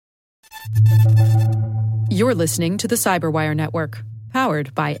You're listening to the Cyberwire Network,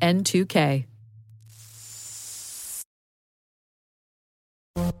 powered by N2K.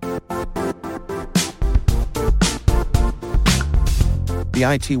 The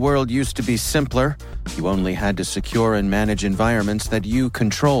IT world used to be simpler. You only had to secure and manage environments that you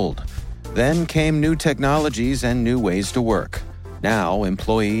controlled. Then came new technologies and new ways to work. Now,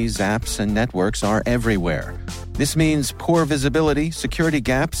 employees, apps, and networks are everywhere. This means poor visibility, security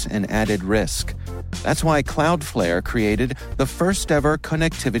gaps, and added risk. That's why Cloudflare created the first-ever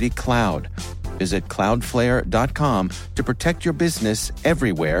connectivity cloud. Visit cloudflare.com to protect your business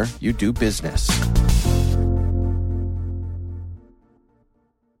everywhere you do business.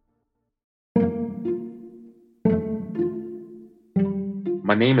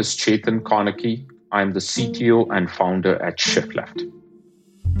 My name is Chetan Conikee. I'm the CTO and founder at ShiftLeft.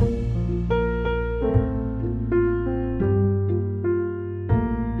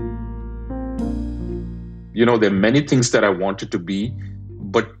 There are many things that I wanted to be,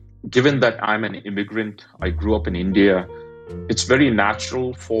 but given that I'm an immigrant, I grew up in India, it's very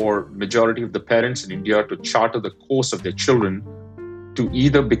natural for majority of the parents in India to charter the course of their children to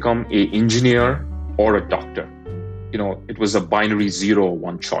either become an engineer or a doctor. It was a binary 0 or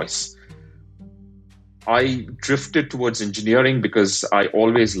 1 choice. I drifted towards engineering because I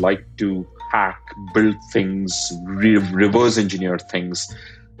always liked to hack, build things, reverse engineer things.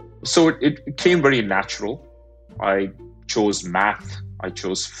 So it came very natural. I chose math, I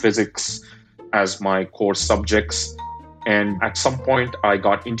chose physics as my core subjects. And at some point, I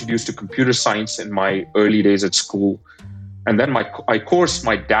got introduced to computer science in my early days at school. And then I coerced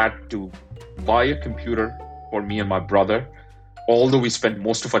my dad to buy a computer for me and my brother. Although we spent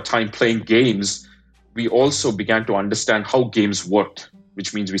most of our time playing games, we also began to understand how games worked,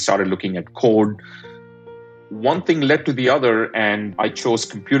 which means we started looking at code. One thing led to the other, and I chose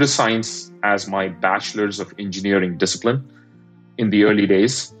computer science as my bachelor's of engineering discipline in the early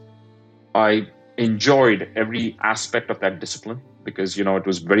days. I enjoyed every aspect of that discipline because, it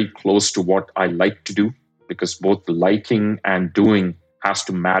was very close to what I like to do, because both liking and doing has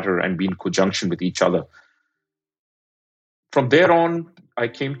to matter and be in conjunction with each other. From there on, I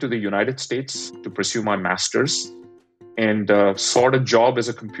came to the United States to pursue my master's and sought a job as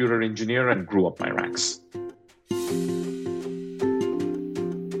a computer engineer and grew up my ranks.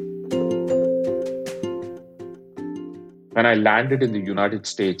 When I landed in the United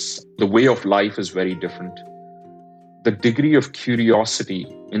States, the way of life is very different. The degree of curiosity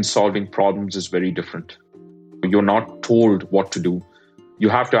in solving problems is very different. You're not told what to do. You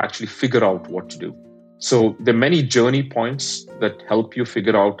have to actually figure out what to do. So there are many journey points that help you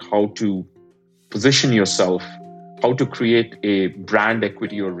figure out how to position yourself, how to create a brand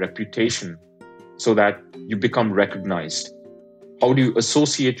equity or reputation so that you become recognized. How do you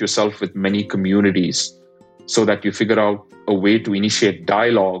associate yourself with many communities so that you figure out a way to initiate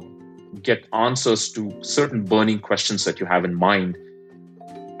dialogue, get answers to certain burning questions that you have in mind.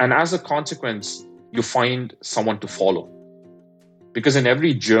 And as a consequence, you find someone to follow. Because in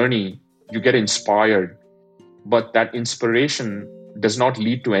every journey, you get inspired, but that inspiration does not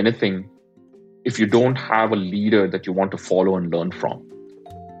lead to anything if you don't have a leader that you want to follow and learn from.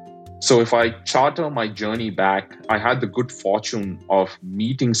 So if I charter my journey back, I had the good fortune of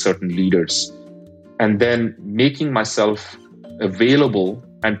meeting certain leaders and then making myself available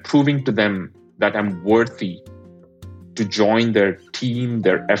and proving to them that I'm worthy to join their team,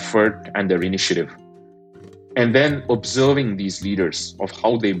 their effort, and their initiative. And then observing these leaders of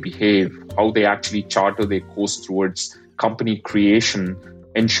how they behave, how they actually charter their course towards company creation,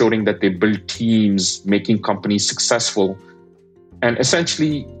 ensuring that they build teams, making companies successful, and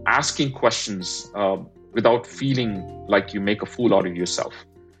essentially asking questions without feeling like you make a fool out of yourself.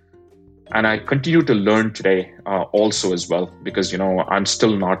 And I continue to learn today also as well, because, I'm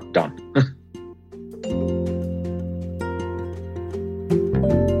still not done.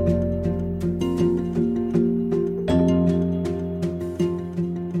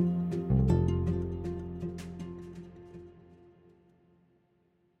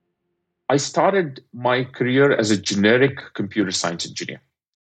 I started my career as a generic computer science engineer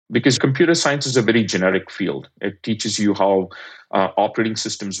because computer science is a very generic field. It teaches you how operating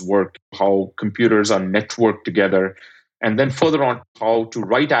systems work, how computers are networked together, and then further on, how to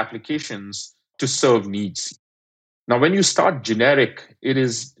write applications to serve needs. Now, when you start generic, it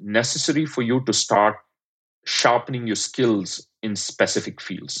is necessary for you to start sharpening your skills in specific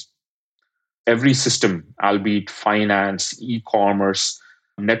fields. Every system, albeit finance, e-commerce,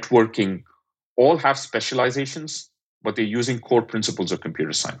 networking, all have specializations, but they're using core principles of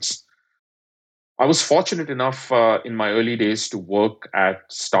computer science. I was fortunate enough in my early days to work at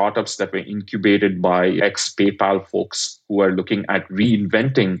startups that were incubated by ex-PayPal folks who were looking at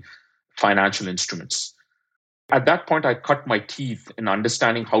reinventing financial instruments. At that point, I cut my teeth in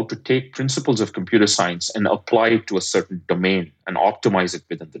understanding how to take principles of computer science and apply it to a certain domain and optimize it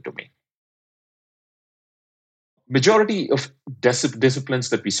within the domain. Majority of disciplines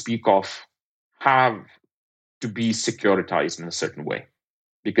that we speak of have to be securitized in a certain way.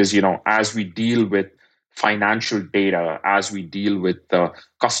 Because, as we deal with financial data, as we deal with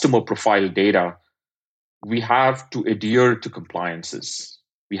customer profile data, we have to adhere to compliances.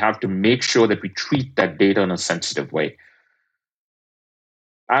 We have to make sure that we treat that data in a sensitive way.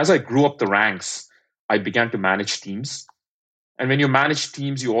 As I grew up the ranks, I began to manage teams. And when you manage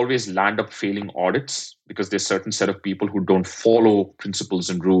teams, you always land up failing audits because there's a certain set of people who don't follow principles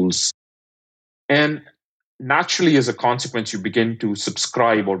and rules. And naturally, as a consequence, you begin to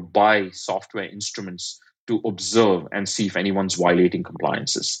subscribe or buy software instruments to observe and see if anyone's violating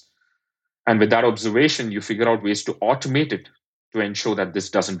compliances. And with that observation, you figure out ways to automate it to ensure that this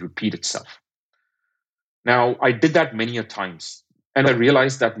doesn't repeat itself. Now, I did that many a times, and I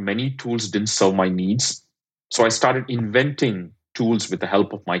realized that many tools didn't serve my needs. So I started inventing tools with the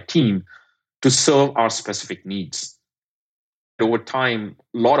help of my team to serve our specific needs. Over time,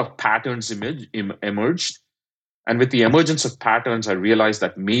 a lot of patterns emerged. And with the emergence of patterns, I realized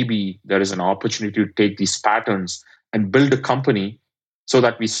that maybe there is an opportunity to take these patterns and build a company so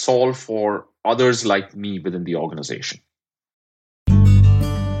that we solve for others like me within the organization.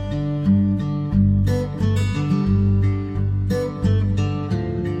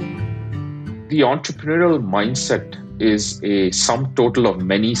 The entrepreneurial mindset is a sum total of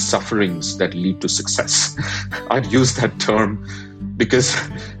many sufferings that lead to success. I'd use that term because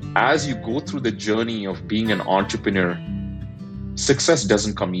as you go through the journey of being an entrepreneur, success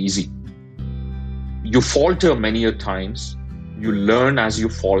doesn't come easy. You falter many a times, you learn as you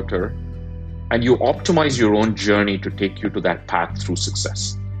falter, and you optimize your own journey to take you to that path through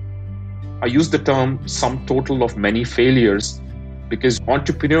success. I use the term sum total of many failures because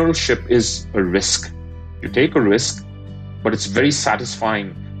entrepreneurship is a risk. You take a risk, but it's very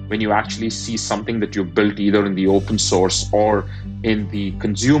satisfying when you actually see something that you've built either in the open source or in the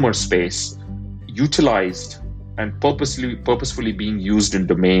consumer space utilized and purposefully being used in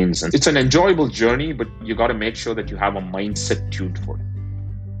domains. And it's an enjoyable journey, but you got to make sure that you have a mindset tuned for it.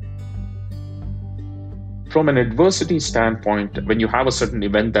 From an adversity standpoint, when you have a certain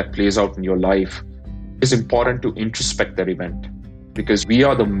event that plays out in your life, it's important to introspect that event because we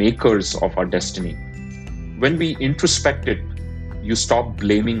are the makers of our destiny. When we introspect it, you stop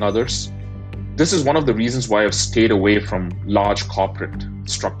blaming others. This is one of the reasons why I've stayed away from large corporate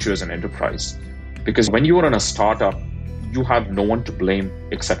structures and enterprise. Because when you are in a startup, you have no one to blame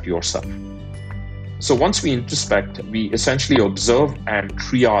except yourself. So once we introspect, we essentially observe and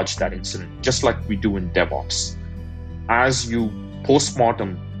triage that incident, just like we do in DevOps. As you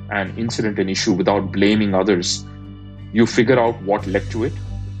postmortem an incident, an issue without blaming others, you figure out what led to it.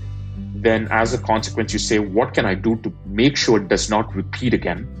 Then as a consequence, you say, what can I do to make sure it does not repeat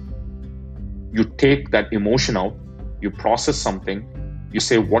again? You take that emotion out, you process something, you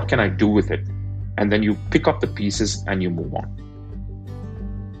say, what can I do with it? And then you pick up the pieces and you move on.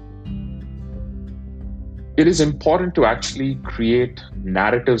 It is important to actually create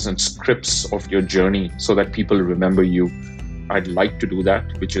narratives and scripts of your journey so that people remember you. I'd like to do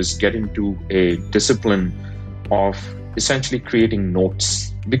that, which is get into a discipline of essentially creating notes.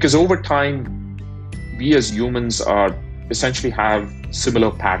 Because over time, we as humans are essentially have similar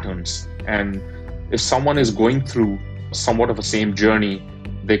patterns. And if someone is going through somewhat of the same journey,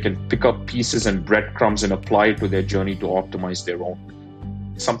 they can pick up pieces and breadcrumbs and apply it to their journey to optimize their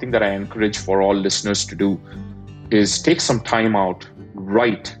own. Something that I encourage for all listeners to do is take some time out,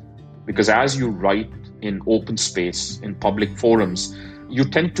 write. Because as you write in open space, in public forums, you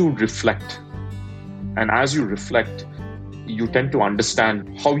tend to reflect. And as you reflect, you tend to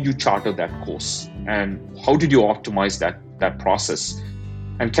understand how you charted that course and how did you optimize that process,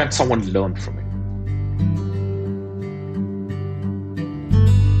 and can someone learn from it?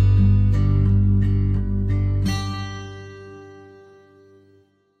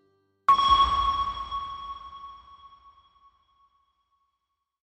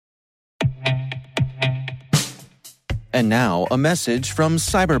 And now, a message from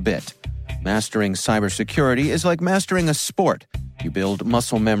Cyberbit. Mastering cybersecurity is like mastering a sport. You build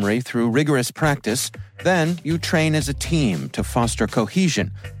muscle memory through rigorous practice, then you train as a team to foster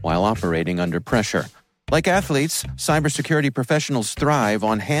cohesion while operating under pressure. Like athletes, cybersecurity professionals thrive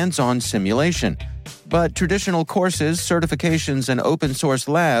on hands-on simulation. But traditional courses, certifications, and open-source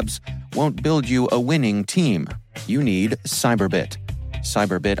labs won't build you a winning team. You need Cyberbit.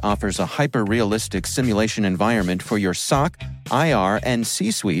 Cyberbit offers a hyper-realistic simulation environment for your SOC, IR, and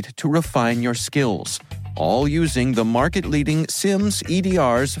C-suite to refine your skills, all using the market-leading SIMs,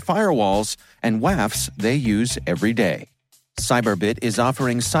 EDRs, firewalls, and WAFs they use every day. Cyberbit is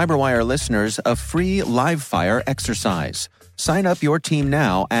offering CyberWire listeners a free live-fire exercise. Sign up your team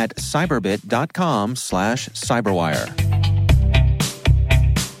now at cyberbit.com/cyberwire.